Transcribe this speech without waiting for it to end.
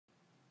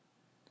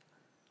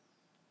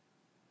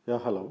Yeah,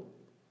 hello.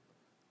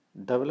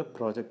 Develop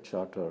project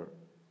charter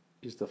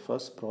is the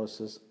first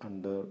process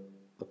under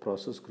the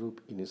process group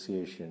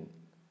initiation,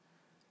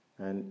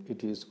 and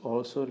it is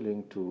also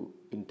linked to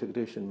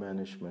integration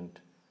management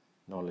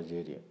knowledge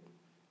area.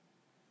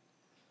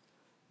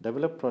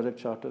 Develop project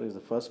charter is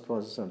the first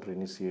process under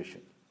initiation.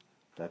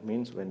 That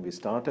means when we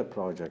start a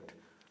project,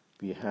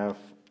 we have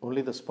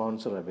only the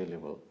sponsor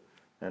available,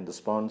 and the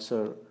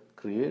sponsor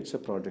creates a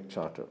project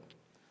charter.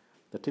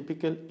 The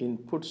typical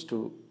inputs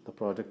to the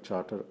project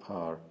charter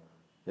are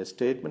a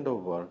statement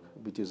of work,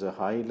 which is a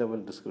high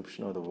level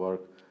description of the work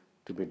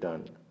to be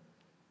done,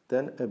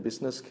 then a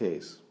business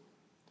case,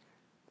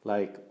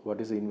 like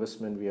what is the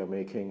investment we are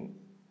making,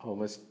 how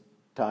much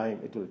time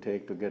it will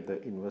take to get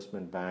the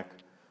investment back,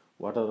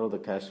 what are all the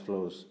cash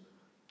flows,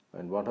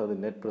 and what are the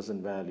net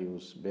present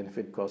values,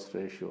 benefit cost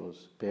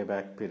ratios,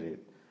 payback period.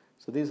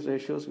 So these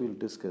ratios we'll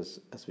discuss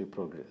as we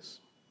progress.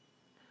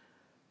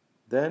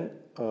 Then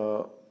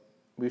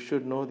we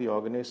should know the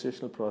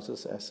organizational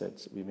process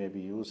assets we may be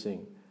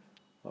using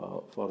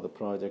for the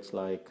projects,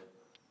 like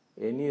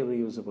any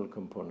reusable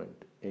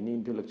component, any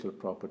intellectual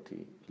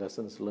property,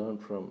 lessons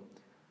learned from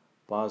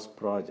past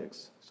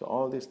projects. So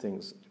all these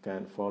things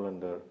can fall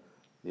under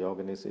the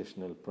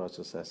organizational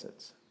process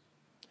assets.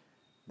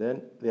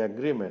 Then the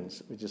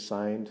agreements which is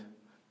signed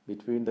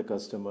between the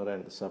customer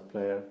and the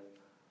supplier.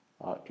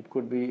 It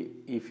could be,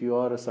 if you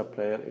are a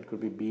supplier, it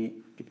could be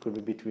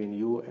between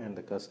you and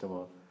the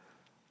customer.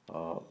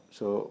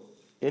 So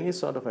any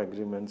sort of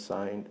agreement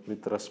signed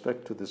with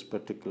respect to this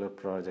particular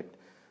project,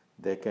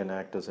 they can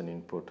act as an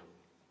input.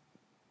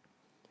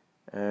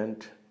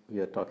 And we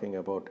are talking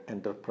about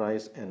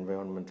enterprise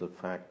environmental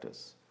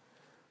factors.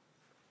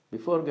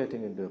 Before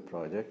getting into a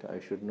project, I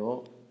should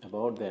know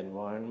about the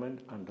environment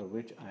under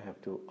which I have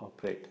to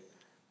operate,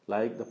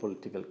 like the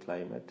political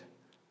climate,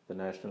 the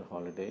national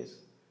holidays,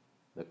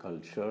 the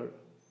culture,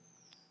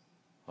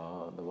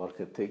 the work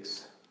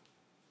ethics,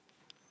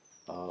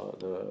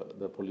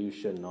 the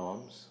pollution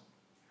norms,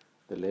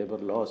 the labor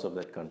laws of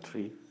that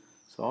country.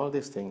 So all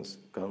these things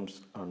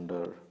comes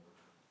under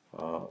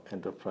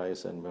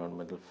enterprise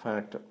environmental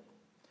factor.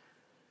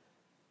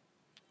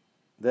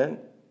 Then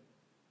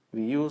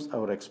we use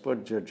our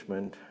expert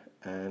judgment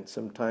and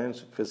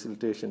sometimes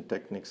facilitation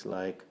techniques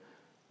like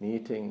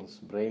meetings,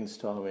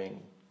 brainstorming,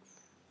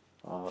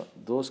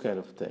 those kind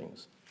of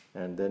things.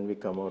 And then we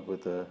come out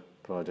with a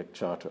project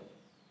charter.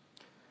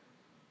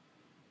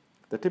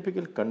 The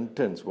typical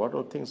contents, what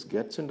all things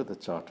gets into the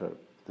charter?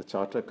 The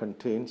charter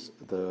contains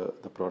the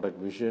product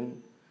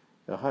vision,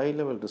 a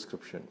high-level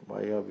description.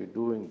 Why are we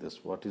doing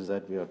this? What is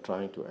that we are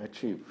trying to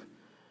achieve?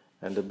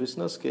 And the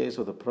business case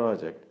of the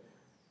project,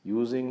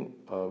 using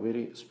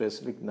very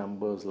specific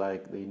numbers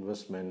like the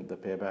investment, the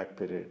payback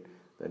period,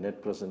 the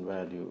net present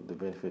value, the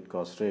benefit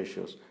cost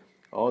ratios.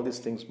 All these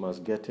things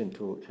must get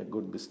into a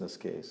good business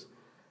case.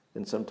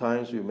 And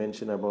sometimes we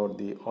mention about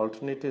the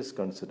alternatives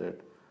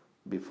considered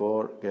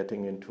before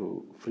getting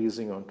into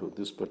freezing onto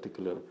this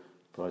particular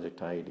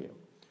project idea,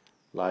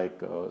 like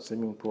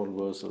swimming pool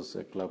versus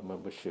a club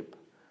membership,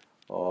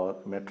 or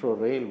metro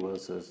rail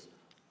versus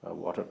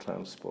water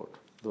transport,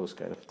 those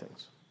kind of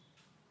things.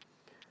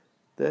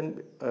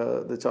 Then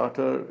the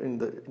charter, in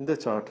the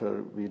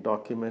charter, we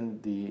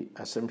document the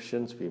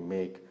assumptions we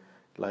make,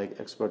 like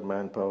expert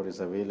manpower is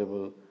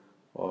available,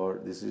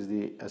 or this is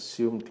the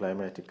assumed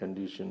climatic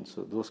conditions.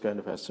 So those kind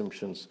of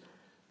assumptions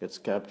gets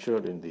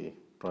captured in the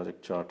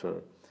project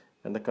charter,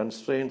 and the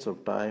constraints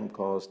of time,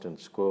 cost, and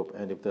scope,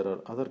 and if there are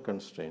other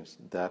constraints,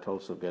 that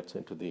also gets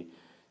into the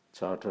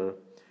charter.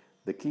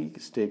 The key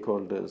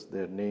stakeholders,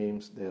 their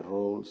names, their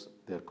roles,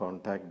 their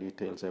contact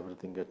details,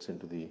 everything gets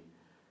into the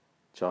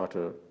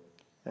charter,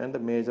 and the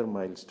major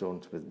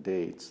milestones with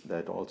dates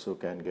that also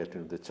can get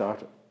into the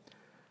charter.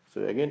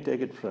 So again,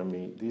 take it from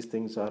me, these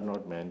things are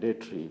not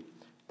mandatory.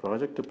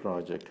 Project to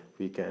project,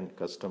 we can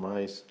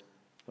customize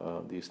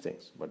these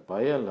things, but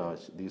by and large,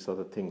 these are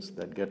the things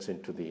that gets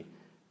into the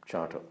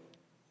charter.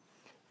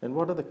 And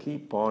what are the key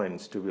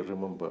points to be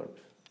remembered?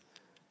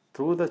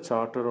 Through the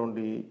charter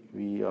only,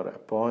 we are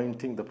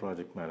appointing the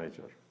project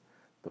manager.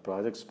 The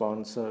project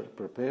sponsor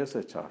prepares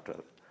a charter,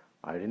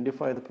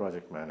 identify the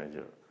project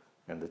manager,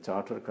 and the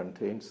charter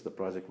contains the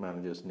project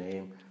manager's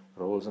name,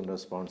 roles and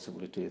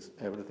responsibilities,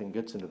 everything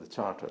gets into the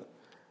charter.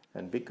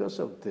 And because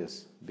of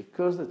this,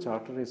 because the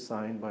charter is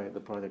signed by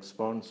the project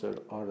sponsor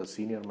or a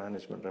senior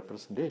management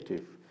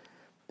representative,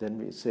 then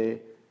we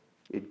say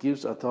it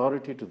gives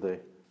authority to the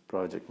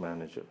project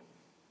manager.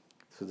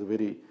 So it's a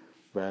very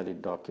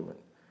valid document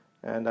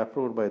and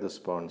approved by the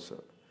sponsor.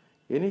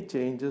 Any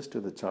changes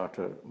to the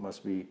charter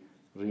must be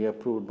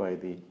reapproved by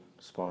the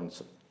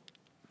sponsor.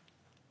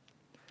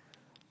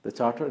 The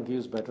charter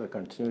gives better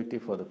continuity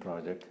for the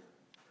project.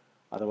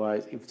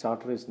 Otherwise, if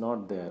charter is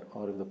not there,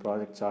 or if the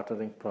project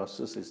chartering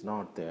process is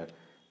not there,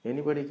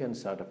 anybody can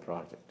start a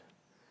project.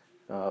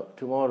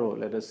 Tomorrow,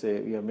 let us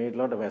say we have made a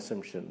lot of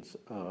assumptions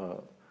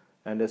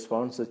and a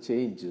sponsor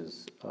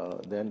changes,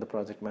 then the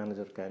project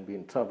manager can be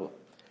in trouble.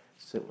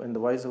 So, and the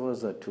vice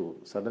versa too.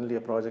 Suddenly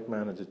a project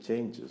manager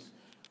changes,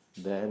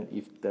 then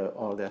if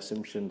all the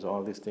assumptions,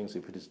 all these things,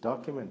 if it is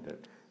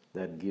documented,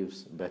 that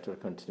gives better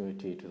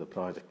continuity to the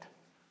project.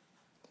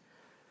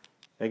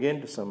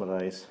 Again, to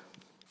summarize,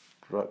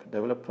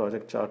 develop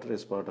project charter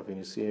as part of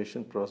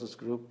initiation process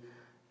group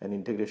and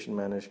integration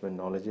management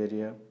knowledge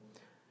area.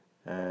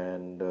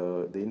 And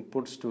the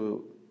inputs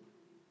to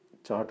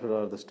charter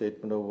are the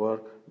statement of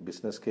work,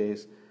 business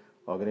case,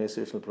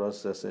 organizational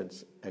process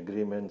assets,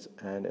 agreements,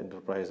 and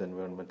enterprise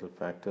environmental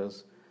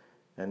factors.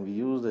 And we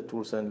use the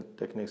tools and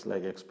techniques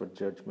like expert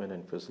judgment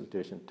and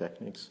facilitation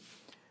techniques.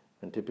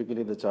 And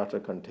typically the charter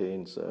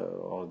contains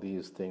all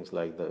these things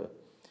like the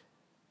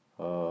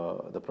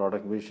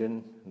product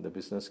vision, the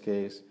business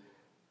case,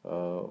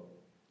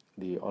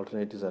 the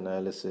alternatives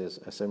analysis,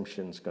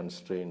 assumptions,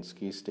 constraints,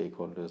 key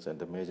stakeholders, and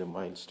the major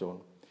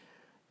milestone.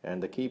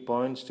 And the key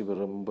points to be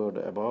remembered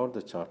about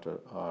the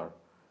charter are: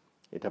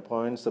 it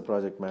appoints the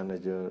project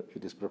manager,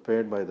 it is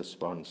prepared by the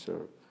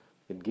sponsor,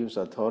 it gives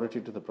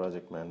authority to the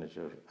project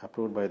manager,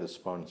 approved by the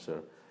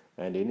sponsor,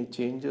 and any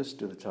changes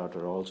to the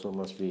charter also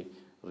must be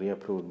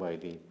reapproved by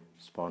the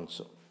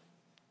sponsor.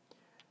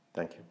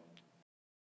 Thank you.